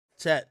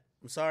Chat,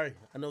 I'm sorry.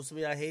 I know some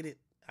of y'all hate it.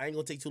 I ain't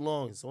gonna take too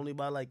long. It's only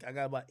about I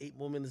got about 8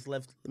 more minutes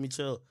left. Let me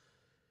chill.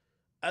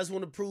 I just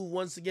want to prove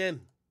once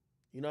again,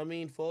 you know what I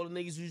mean? For all the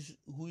niggas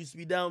who used to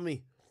be down with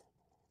me.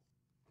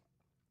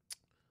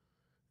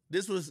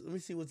 This was, let me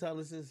see what time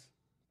this is.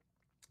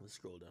 Let's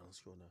scroll down.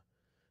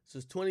 So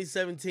it's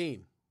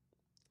 2017.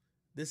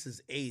 This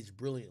is aged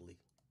brilliantly.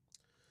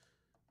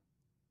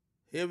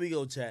 Here we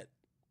go, chat.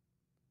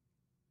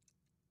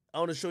 I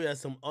want to show y'all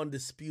some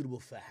undisputable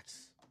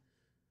facts.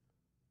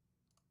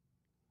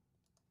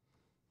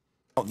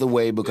 Out the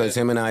way because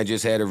him and I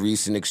just had a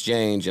recent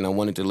exchange, and I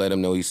wanted to let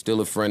him know he's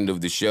still a friend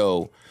of the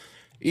show.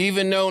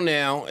 Even though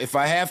now, if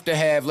I have to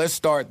have, let's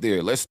start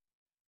there. Let's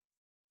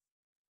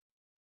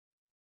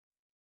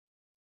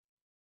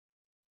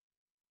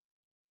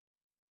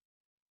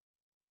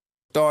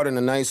start on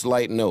a nice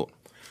light note.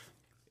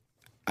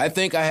 I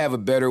think I have a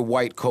better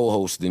white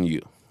co-host than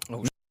you.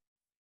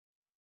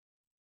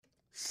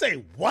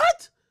 Say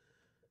what?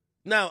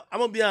 Now,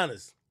 I'm gonna be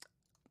honest.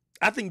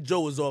 I think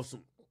Joe is off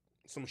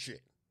some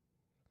shit.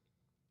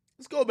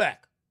 Let's go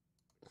back.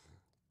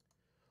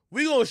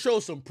 We're gonna show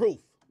some proof.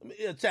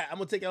 Chat, I'm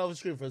gonna take it off the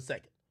screen for a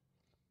second.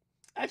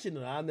 Actually,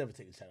 no, I'll never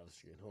take the chat off the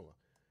screen. Hold on.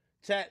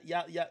 Chat,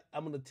 y'all,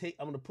 I'm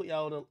gonna put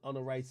y'all on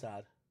the right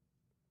side.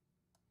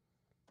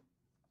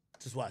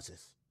 Just watch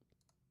this.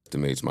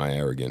 Estimates my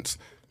arrogance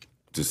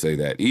to say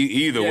that.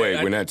 Either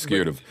way, we're not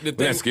scared of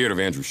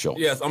Andrew Schulz.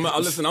 Yes,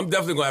 listen, I'm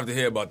definitely going to have to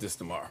hear about this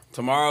tomorrow.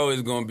 Tomorrow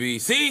is going to be,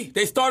 see,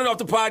 they started off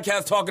the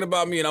podcast talking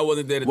about me and I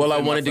wasn't there to Well,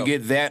 I wanted to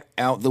get that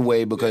out the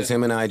way because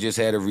him and I just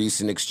had a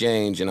recent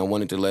exchange, and I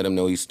wanted to let him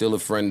know he's still a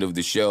friend of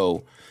the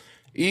show.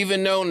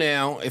 Even though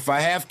now, if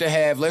I have to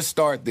have, let's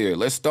start there.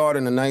 Let's start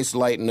on a nice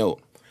light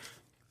note.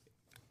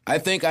 I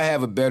think I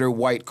have a better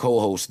white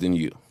co-host than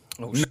you.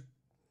 Oh,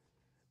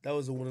 that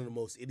was one of the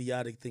most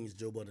idiotic things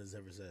Joe Budden has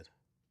ever said.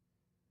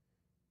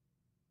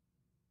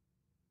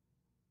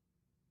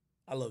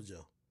 I love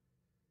Joe.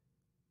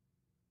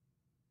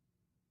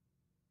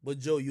 But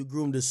Joe, you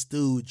groomed a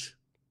stooge.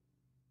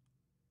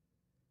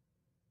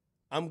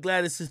 I'm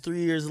glad this is 3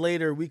 years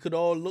later. We could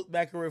all look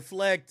back and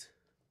reflect.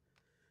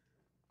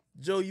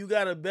 Joe, you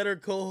got a better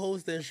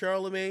co-host than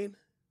Charlemagne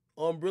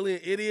on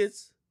Brilliant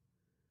Idiots.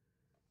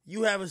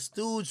 You have a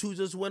stooge who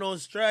just went on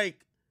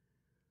strike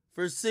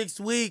for 6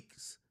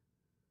 weeks,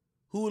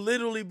 who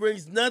literally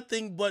brings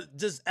nothing but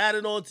just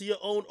adding on to your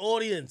own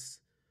audience.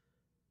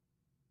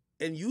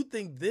 And you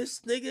think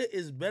this nigga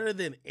is better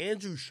than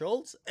Andrew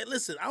Schulz? And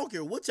listen, I don't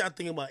care what y'all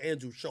think about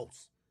Andrew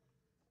Schulz.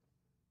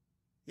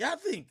 Y'all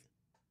think,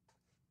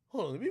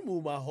 hold on, I'm gonna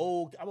move my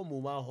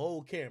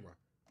whole camera.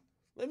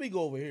 Let me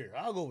go over here.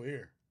 I'll go over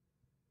here.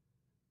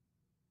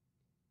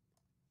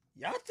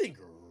 Y'all think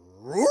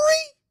Rory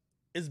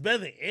is better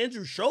than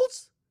Andrew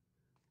Schulz?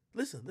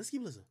 Listen, let's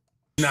keep listening.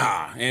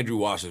 Nah, Andrew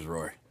washes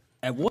Rory.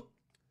 At what?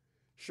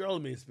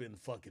 Charlamagne's spitting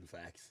fucking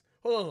facts.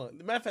 Hold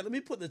on. Matter of fact, let me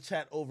put the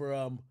chat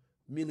over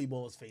Mealy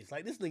Mo's face.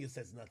 Like, this nigga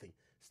says nothing.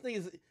 This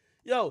nigga's,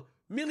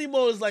 Mealy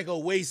Mo is like a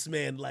waste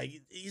man.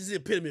 Like, he's the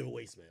epitome of a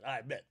waste man. All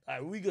right, bet. All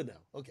right, we good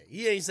now. Okay,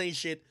 he ain't saying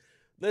shit.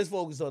 Let's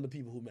focus on the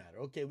people who matter.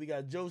 Okay, we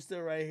got Joe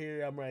still right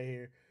here. I'm right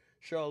here.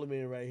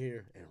 Charlamagne right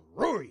here. And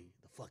Rory,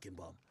 the fucking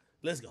bum.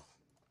 Let's go.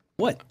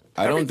 What?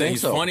 I don't think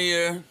so.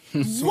 Funnier.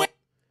 What?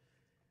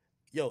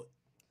 Yo,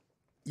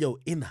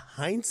 in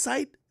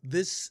hindsight,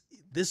 this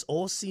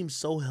all seems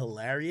so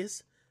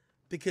hilarious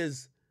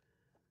because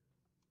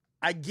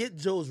I get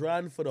Joe's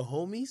riding for the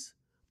homies,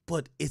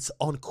 but it's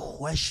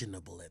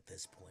unquestionable at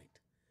this point.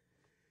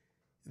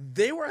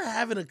 They were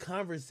having a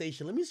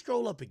conversation. Let me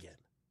scroll up again.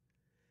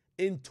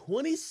 In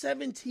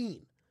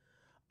 2017,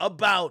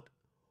 about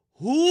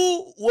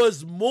who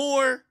was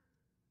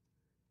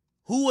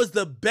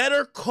the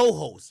better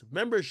co-host.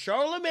 Remember,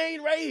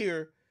 Charlamagne right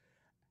here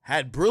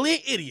had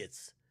Brilliant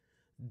Idiots.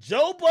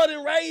 Joe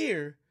Budden right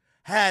here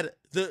had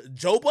the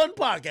Joe Budden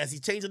podcast. He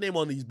changed the name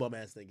on these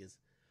bum-ass niggas.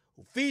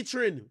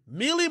 Featuring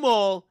Mealy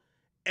Mall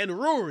and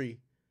Rory.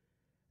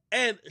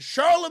 And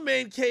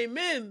Charlamagne came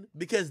in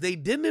because they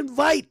didn't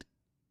invite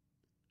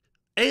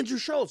Andrew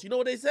Schulz. You know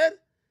what they said?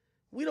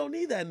 We don't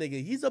need that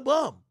nigga. He's a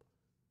bum.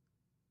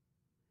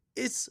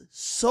 It's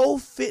so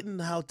fitting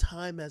how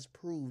time has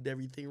proved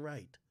everything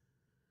right.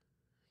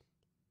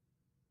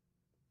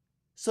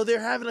 So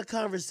they're having a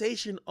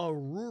conversation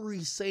on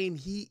Rory saying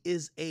he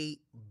is a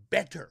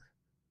better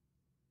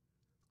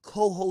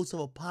co-host of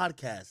a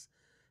podcast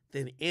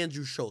than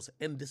Andrew Schulz.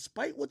 And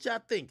despite what y'all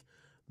think,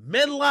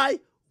 men lie,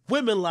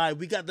 women lie,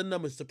 we got the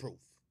numbers to prove.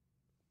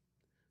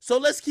 So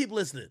let's keep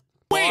listening.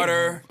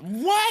 Water.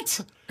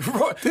 What?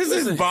 This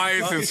is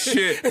biased as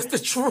shit. It's the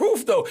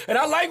truth, though. And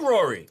I like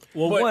Rory.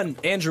 Well,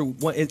 Andrew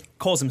it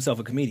calls himself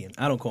a comedian.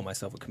 I don't call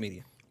myself a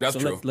comedian. That's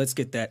true. Let's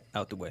get that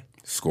out the way.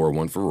 Score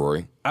one for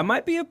Rory. I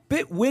might be a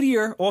bit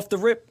wittier off the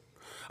rip.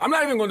 I'm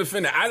not even going to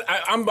defend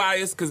that. I'm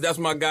biased because that's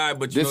my guy,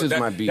 but This is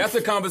my beef. That's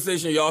a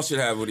conversation y'all should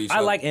have with each other.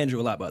 I like Andrew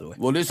a lot, by the way.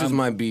 Well, this is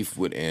my beef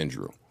with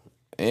Andrew.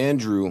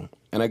 Andrew,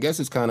 and I guess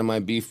it's kind of my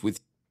beef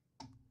with...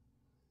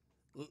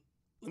 Let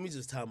me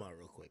just time out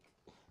real quick.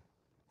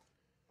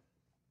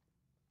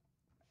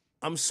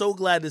 I'm so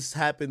glad this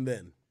happened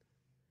then.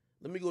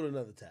 Let me go to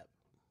another tab.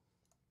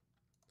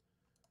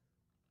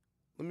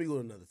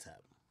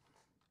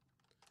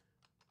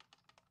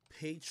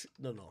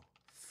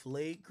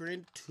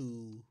 Flagrant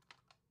 2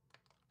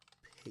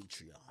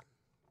 Patreon.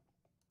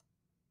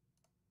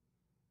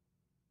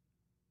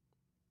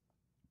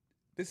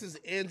 This is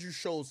Andrew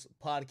Schultz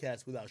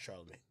podcast without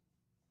Charlamagne.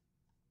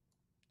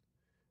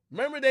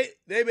 Remember they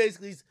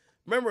basically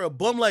remember a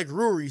bum like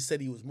Rory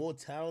said he was more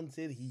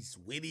talented, he's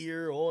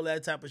wittier, all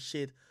that type of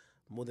shit,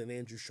 more than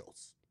Andrew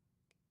Schultz.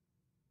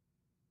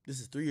 This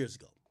is 3 years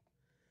ago.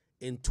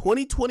 In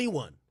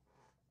 2021,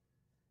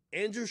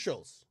 Andrew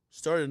Schultz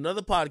started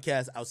another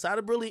podcast outside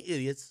of Brilliant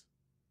Idiots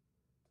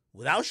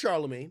without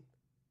Charlamagne.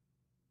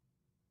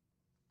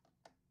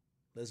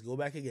 Let's go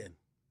back again.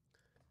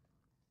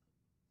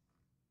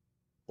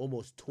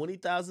 Almost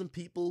 20,000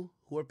 people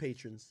who are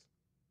patrons,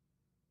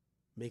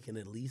 making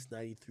at least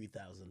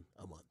 $93,000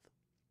 a month.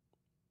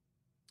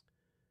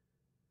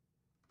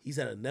 He's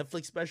had a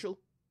Netflix special.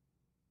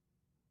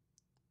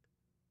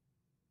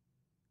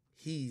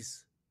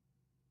 He's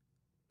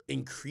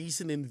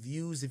increasing in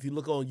views. If you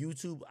look on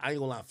YouTube, I ain't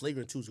gonna lie,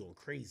 Flagrant 2 is going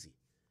crazy.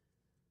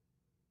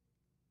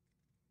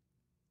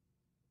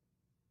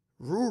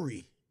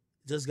 Rory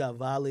just got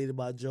violated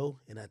by Joe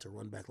and had to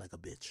run back like a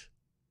bitch.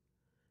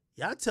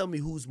 Y'all tell me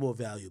who's more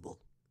valuable.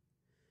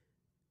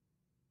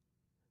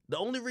 The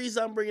only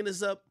reason I'm bringing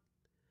this up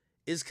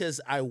is because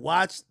I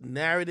watched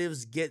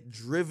narratives get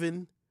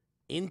driven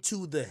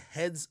into the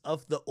heads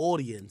of the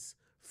audience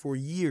for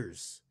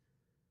years.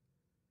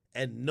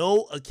 And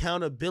no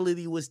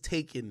accountability was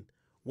taken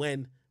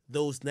when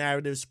those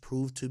narratives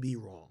proved to be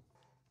wrong.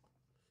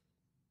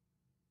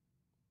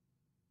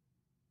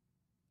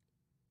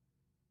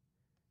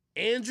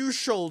 Andrew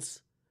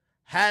Schultz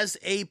has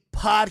a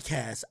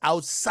podcast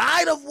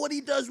outside of what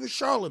he does with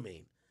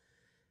Charlamagne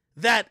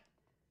that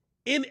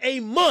in a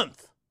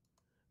month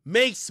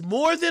makes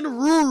more than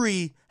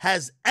Rory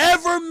has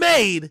ever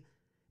made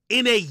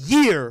in a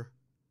year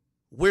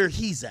where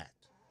he's at.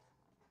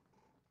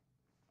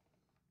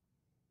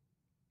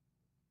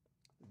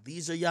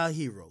 These are y'all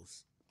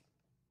heroes.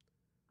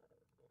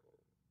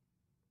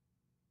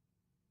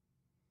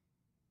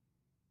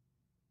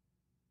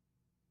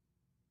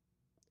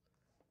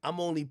 I'm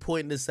only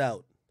pointing this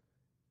out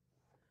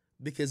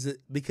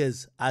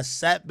because I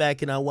sat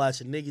back and I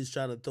watched niggas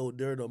trying to throw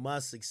dirt on my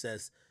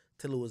success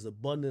till it was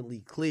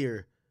abundantly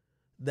clear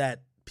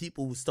that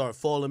people would start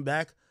falling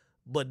back,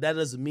 but that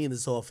doesn't mean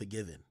it's all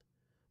forgiven.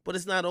 But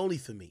it's not only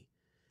for me.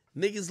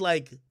 Niggas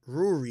like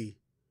Rory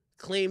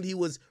claimed he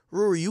was,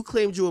 Rory, you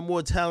claimed you were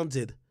more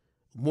talented,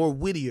 more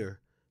wittier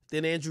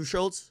than Andrew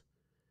Schultz.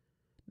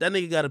 That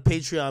nigga got a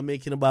Patreon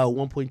making about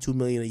 $1.2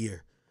 million a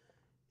year.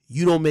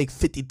 You don't make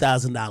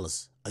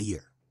 $50,000 a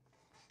year.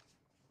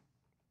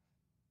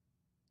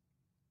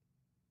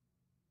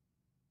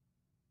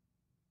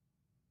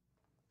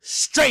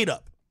 Straight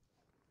up.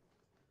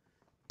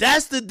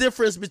 That's the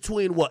difference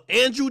between what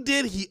Andrew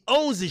did. He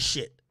owns his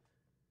shit.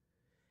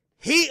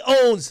 He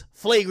owns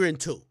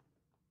Flagrant 2.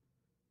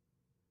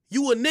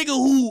 You a nigga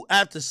who,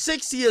 after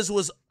 6 years,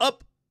 was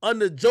up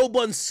under Joe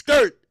Budden's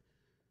skirt.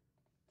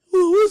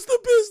 What's the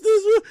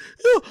business?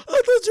 Yo,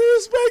 I thought you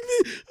respect me.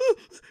 Oh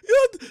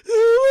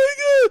my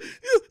God.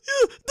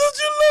 Don't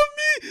you love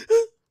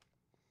me?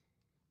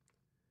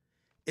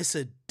 It's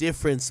a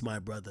difference, my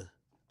brother.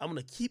 I'm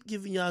going to keep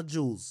giving y'all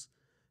jewels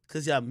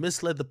because y'all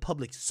misled the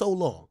public so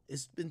long.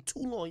 It's been too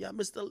long. Y'all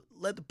misled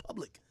the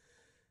public.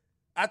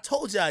 I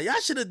told y'all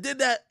should have did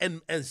that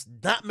and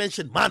not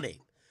mention my name.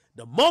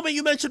 The moment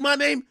you mention my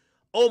name,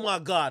 oh my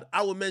God,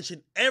 I would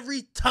mention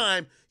every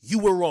time you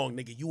were wrong,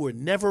 nigga. You were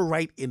never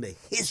right in the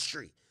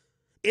history.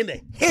 In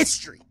the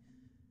history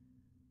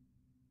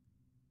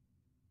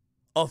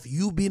of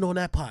you being on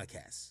that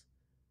podcast.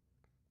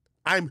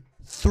 I'm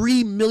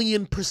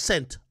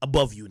 3,000,000%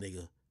 above you,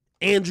 nigga.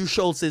 Andrew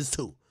Schultz is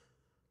too.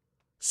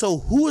 So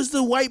who is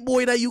the white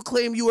boy that you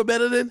claim you were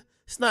better than?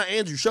 It's not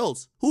Andrew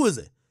Schultz. Who is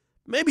it?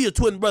 Maybe your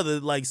twin brother,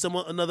 like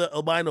another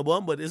albino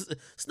bum, but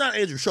it's not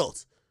Andrew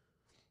Schultz.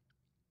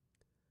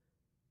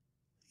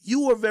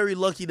 You were very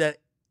lucky that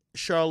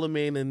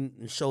Charlamagne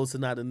and Schultz are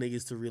not the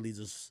niggas to really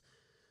just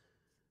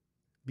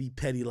be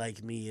petty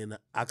like me. And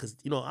cause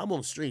I'm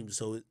on stream,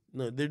 so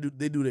they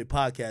do their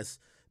podcast.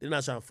 They're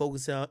not trying to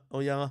focus on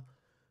y'all.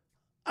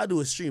 I do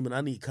a stream and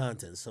I need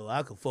content, so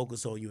I can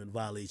focus on you and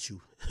violate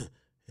you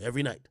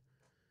every night.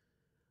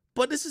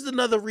 But this is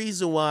another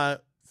reason why,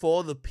 for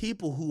all the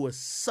people who are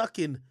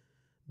sucking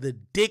the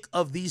dick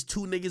of these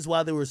two niggas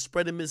while they were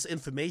spreading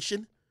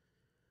misinformation,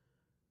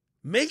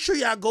 make sure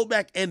y'all go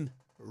back and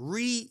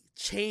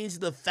change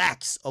the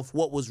facts of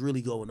what was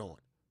really going on.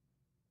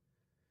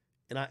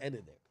 And I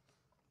ended there.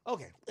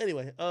 Okay,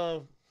 anyway,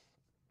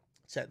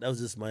 chat, that was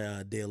just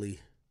my daily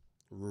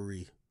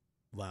Rory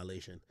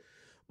violation.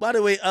 By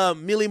the way,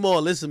 Millie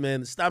Moore, listen,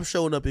 man, stop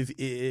showing up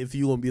if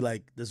you gonna be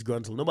like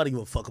disgruntled. Nobody give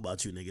a fuck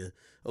about you, nigga.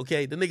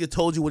 Okay? The nigga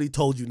told you what he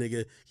told you,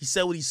 nigga. He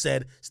said what he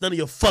said. It's none of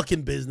your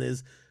fucking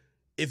business.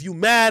 If you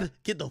mad,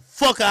 get the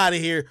fuck out of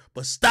here.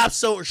 But stop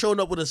showing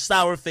up with a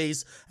sour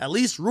face. At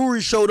least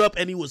Ruri showed up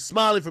and he was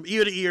smiling from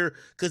ear to ear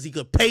because he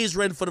could pay his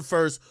rent for the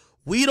first.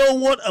 We don't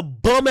want a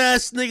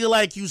bum-ass nigga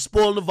like you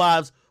spoiling the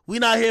vibes. We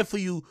not here for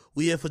you.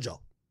 We here for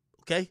Joe.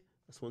 Okay? I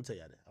just want to tell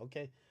y'all that.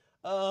 Okay?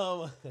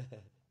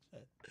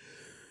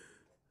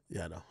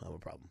 Yeah, I know. I have a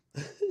problem.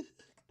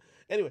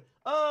 Anyway,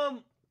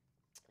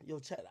 yo,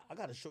 chat, I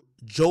got to show.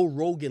 Joe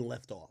Rogan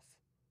left off.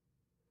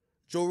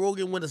 Joe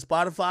Rogan went to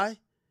Spotify.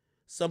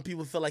 Some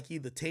people feel like he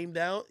either tamed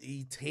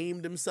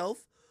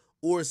himself,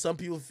 or some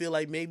people feel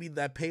like maybe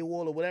that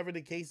paywall or whatever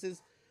the case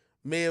is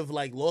may have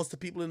like lost the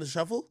people in the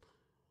shuffle.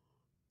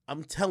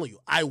 I'm telling you,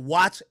 I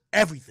watch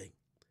everything.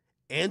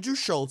 Andrew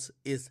Schultz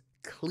is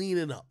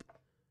cleaning up.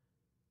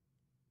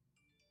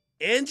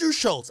 Andrew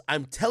Schultz,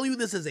 I'm telling you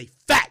this as a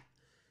fact,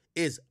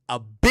 is a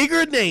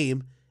bigger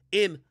name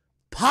in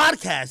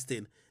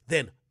podcasting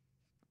than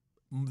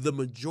the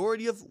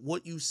majority of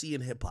what you see in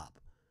hip hop.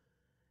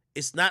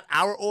 It's not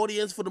our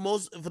audience for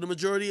the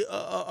majority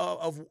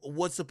of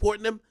what's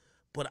supporting them,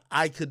 but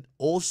I could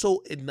also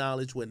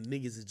acknowledge when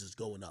niggas is just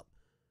going up.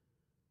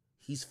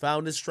 He's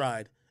found his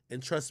stride,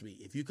 and trust me,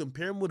 if you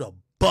compare him with a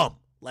bum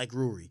like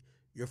Ruri,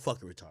 you're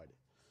fucking retarded.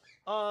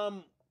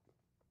 I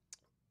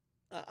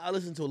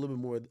listen to a little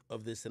bit more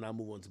of this, and I'll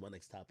move on to my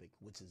next topic,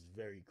 which is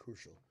very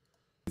crucial.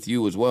 With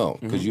you as well,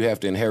 because you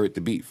have to inherit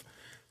the beef.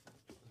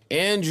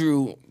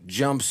 Andrew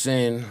jumps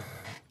in.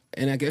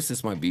 And I guess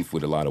this might beef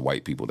with a lot of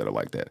white people that are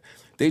like that.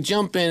 They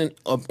jump in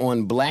up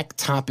on black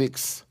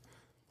topics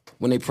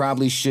when they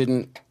probably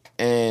shouldn't,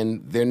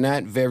 and they're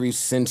not very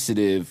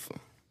sensitive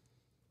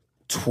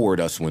toward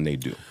us when they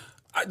do.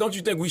 Don't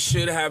you think we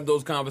should have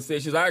those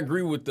conversations? I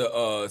agree with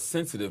the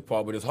sensitive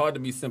part, but it's hard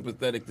to be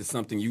sympathetic to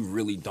something you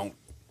really don't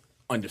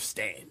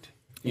understand.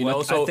 You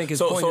know, I think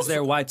his point is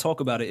there. Why talk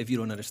about it if you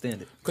don't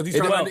understand it? Because he's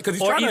trying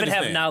to or even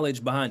have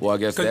knowledge behind it. Well, I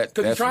guess that's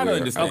he's trying to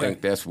where understand. I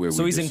think that's where we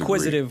So he's disagree.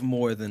 inquisitive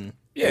more than...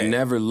 Yeah. It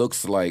never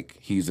looks like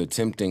he's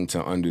attempting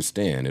to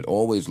understand. It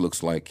always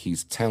looks like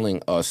he's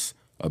telling us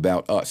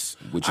about us,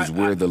 which is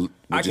where the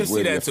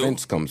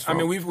offense comes from. I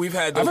mean, we've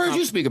had those I've heard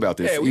you speak about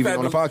this even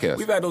on the podcast.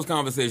 We've had those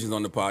conversations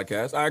on the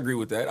podcast. I agree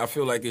with that. I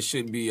feel like it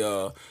should be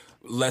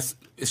less.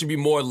 It should be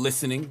more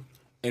listening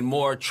and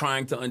more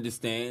trying to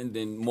understand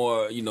and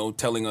more,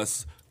 telling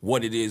us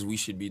what it is we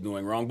should be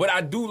doing wrong. But I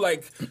do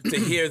like to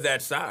hear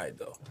that side,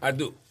 though. I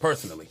do,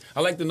 personally. I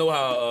like to know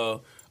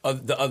how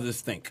the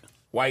others think.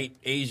 White,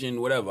 Asian,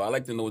 whatever. I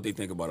like to know what they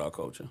think about our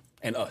culture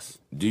and us.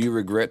 Do you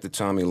regret the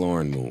Tommy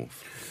Lauren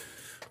move?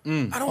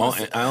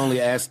 I only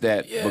asked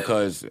that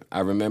because I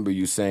remember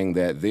you saying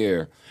that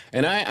there.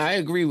 And I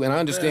agree, and I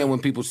understand when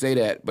people say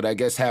that, but I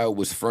guess how it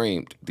was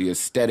framed, the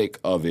aesthetic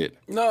of it.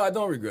 No, I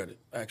don't regret it,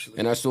 actually.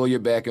 And I saw your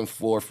back and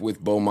forth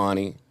with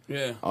Bomani.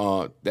 Yeah.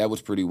 That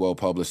was pretty well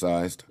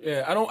publicized.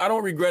 Yeah, I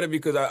don't regret it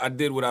because I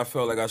did what I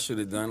felt like I should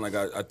have done. Like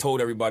I told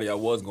everybody I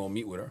was gonna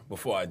meet with her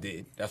before I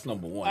did. That's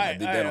number one. All I right,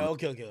 did that.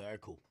 okay, all right,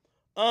 cool.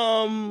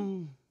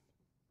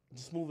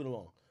 Just moving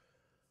along.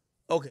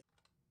 Okay.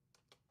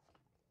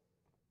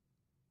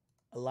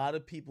 A lot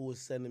of people were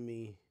sending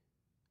me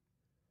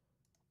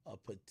a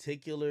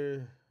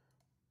particular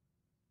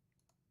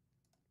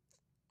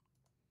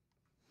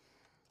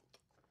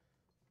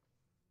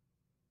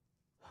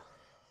I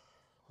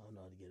don't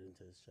know how to get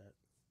into this chat.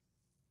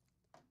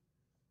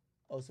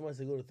 Oh, somebody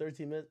said go to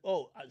 13 minutes.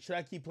 Oh, should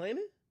I keep playing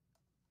it?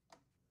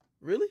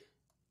 Really?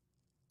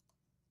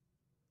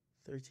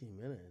 13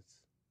 minutes.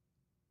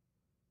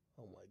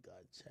 Oh my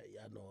God, chat.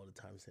 Y'all know all the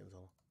timestamps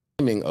on.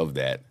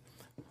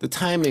 The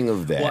timing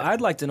of that. Well, I'd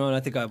like to know, and I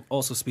think I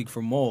also speak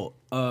for Mole,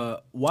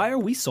 why are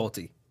we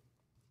salty?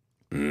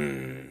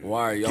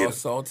 Why are y'all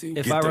salty?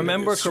 If I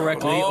remember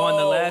correctly, on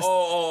the last...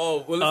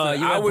 Well,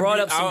 listen, you had brought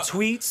up some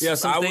tweets,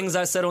 some things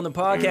I said on the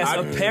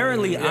podcast.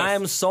 Apparently, I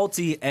am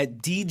salty at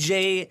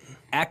DJ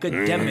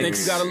Academics. I think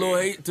you got a little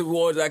hate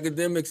towards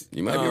Academics.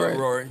 You might be right.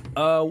 Rory.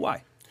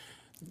 Why?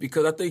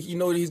 Because I think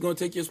that he's going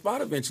to take your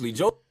spot eventually.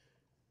 Joe.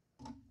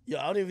 Yo,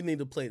 I don't even need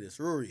to play this.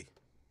 Rory,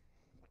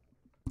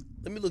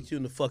 let me look you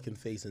in the fucking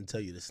face and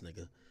tell you this,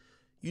 nigga.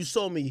 You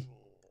saw me,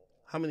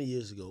 how many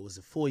years ago? Was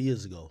it 4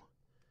 years ago?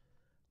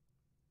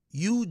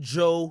 You,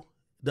 Joe,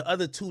 the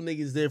other two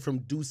niggas there from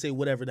Do Say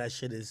whatever that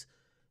shit is,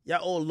 y'all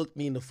all looked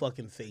me in the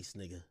fucking face,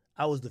 nigga.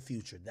 I was the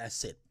future.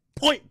 That's it.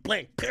 Point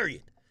blank,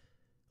 period.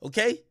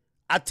 Okay?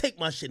 I take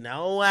my shit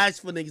now. I don't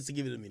ask for niggas to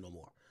give it to me no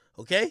more.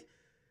 Okay?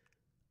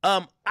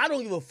 I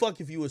don't give a fuck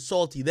if you were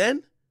salty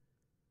then,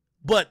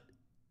 but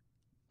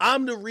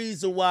I'm the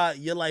reason why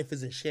your life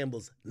is in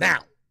shambles now.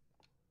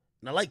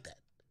 And I like that.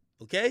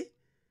 Okay?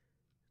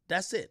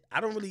 That's it. I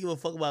don't really give a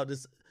fuck about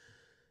this.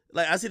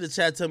 Like, I see the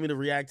chat tell me to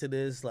react to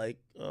this. Like,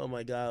 oh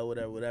my God,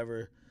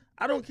 whatever.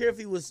 I don't care if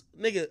he was,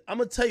 nigga, I'm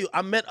going to tell you,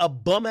 I met a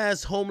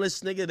bum-ass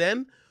homeless nigga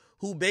then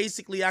who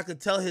basically I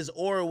could tell his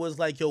aura was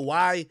like, yo,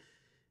 why?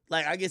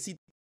 Like, I guess he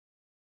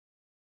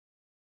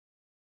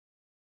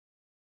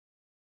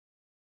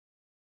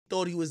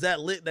thought he was that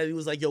lit that he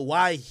was like, yo,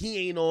 why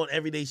he ain't on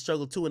Everyday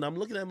Struggle too? And I'm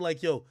looking at him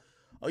like, yo,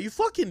 are you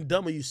fucking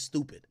dumb or you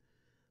stupid?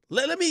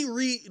 Let me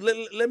read.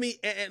 Let me.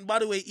 And by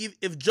the way,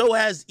 if Joe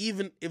has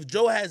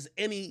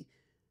any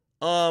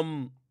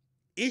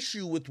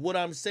issue with what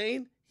I'm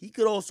saying, he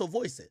could also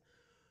voice it.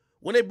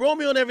 When they brought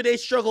me on Everyday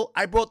Struggle,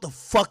 I brought the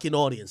fucking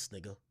audience,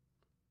 nigga.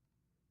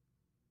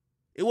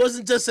 It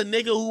wasn't just a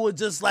nigga who was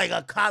just like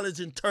a college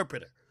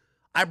interpreter.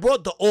 I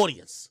brought the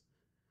audience.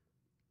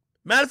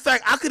 Matter of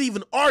fact, I could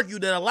even argue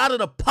that a lot of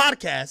the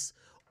podcast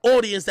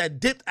audience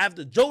that dipped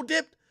after Joe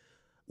dipped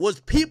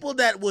was people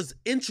that was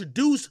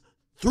introduced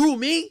through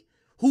me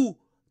who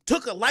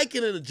took a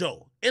liking to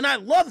Joe. And I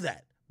love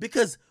that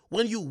because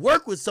when you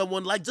work with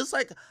someone, like just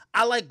like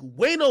I like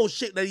Wayno's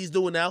shit that he's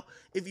doing now,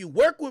 if you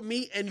work with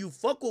me and you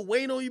fuck with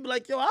Wayno, you be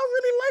like, yo, I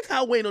really like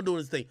how Wayno doing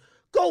this thing.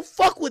 Go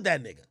fuck with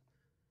that nigga.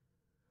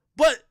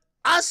 But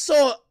I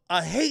saw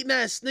a hating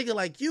ass nigga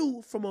like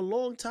you from a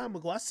long time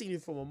ago. I seen you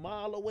from a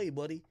mile away,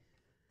 buddy.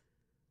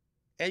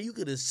 And you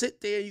could have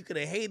sit there, you could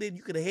have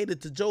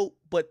hated to Joe,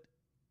 but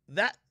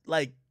that,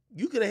 like,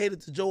 you could have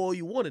hated to Joe all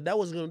you wanted. That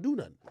wasn't going to do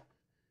nothing.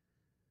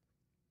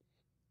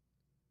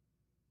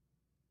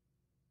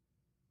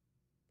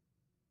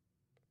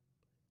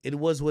 It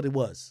was what it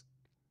was.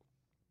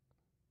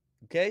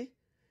 Okay?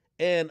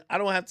 And I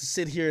don't have to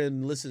sit here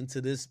and listen to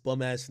this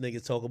bum-ass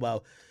nigga talk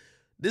about...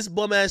 This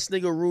bum-ass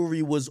nigga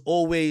Ruri was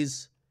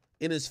always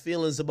in his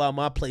feelings about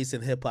my place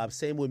in hip-hop.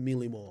 Same with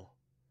Mealy Mall.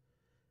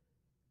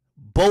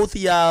 Both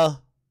of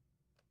y'all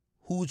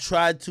who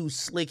tried to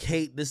slick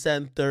hate this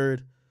and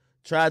third,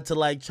 tried to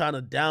trying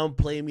to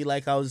downplay me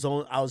like I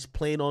was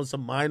playing on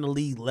some minor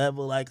league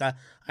level, like I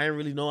didn't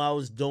really know what I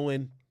was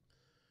doing.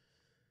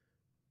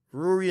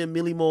 Ruri and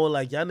Mealy Mall,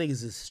 like, y'all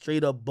niggas is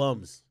straight up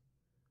bums.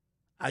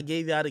 I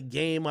gave y'all the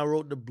game, I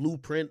wrote the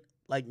blueprint.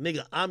 Like,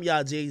 nigga, I'm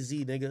y'all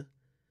Jay-Z, nigga.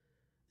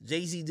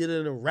 Jay-Z did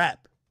it in a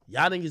rap.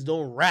 Y'all niggas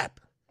don't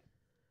rap.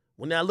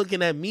 When y'all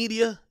looking at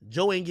media,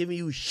 Joe ain't giving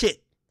you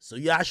shit. So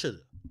y'all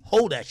should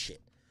hold that shit.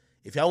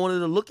 If y'all wanted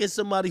to look at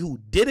somebody who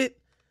did it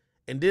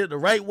and did it the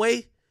right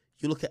way,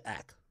 you look at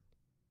Ack.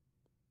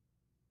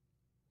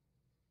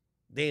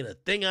 There ain't a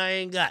thing I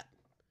ain't got.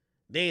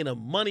 There ain't a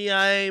money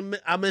I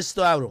missed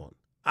out on.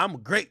 I'm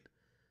great.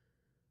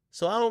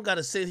 So I don't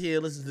gotta sit here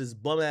and listen to this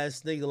bum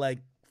ass nigga like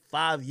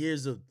 4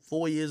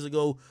 years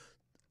ago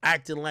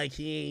acting like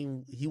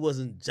he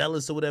wasn't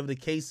jealous or whatever the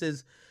case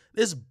is.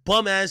 This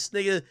bum ass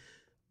nigga,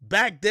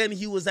 back then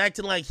he was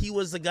acting like he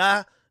was the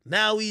guy.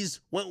 Now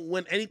he's,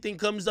 when anything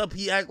comes up,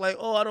 he act like,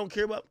 oh, I don't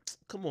care about.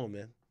 Come on,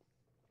 man.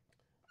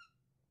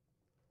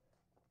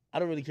 I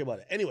don't really care about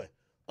it. Anyway,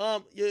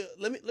 yeah,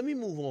 let me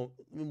move on.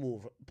 Let me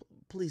move.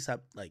 Please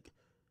stop. Like,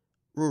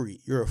 Ruri,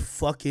 you're a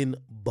fucking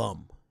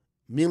bum.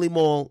 Mealy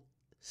Mall,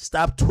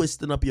 stop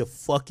twisting up your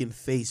fucking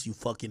face, you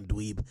fucking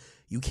dweeb.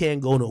 You can't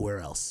go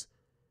nowhere else.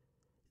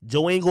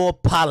 Joe ain't gonna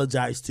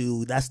apologize to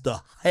you. That's the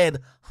head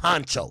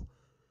honcho.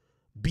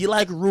 Be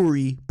like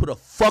Ruri, put a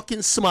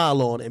fucking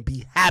smile on, and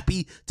be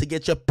happy to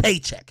get your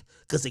paycheck,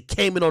 because it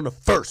came in on the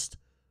 1st.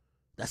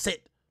 That's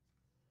it.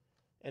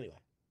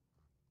 Anyway.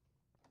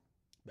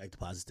 Back to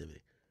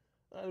positivity.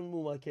 Let me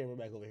move my camera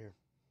back over here.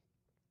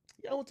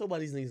 Yeah, I don't talk about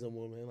these niggas no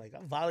more, man. Like, I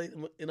violated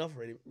them enough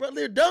already. Bro,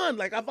 they're done.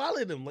 Like, I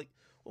violated them. Like,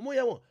 what more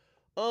y'all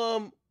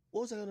want?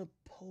 What was I gonna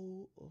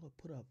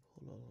put up?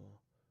 Hold on.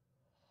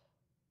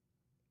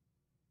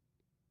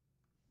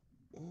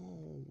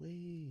 Oh,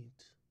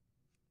 wait.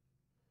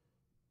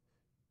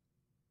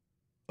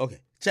 Okay,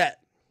 chat.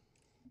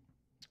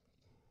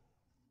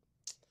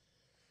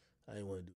 I didn't want to do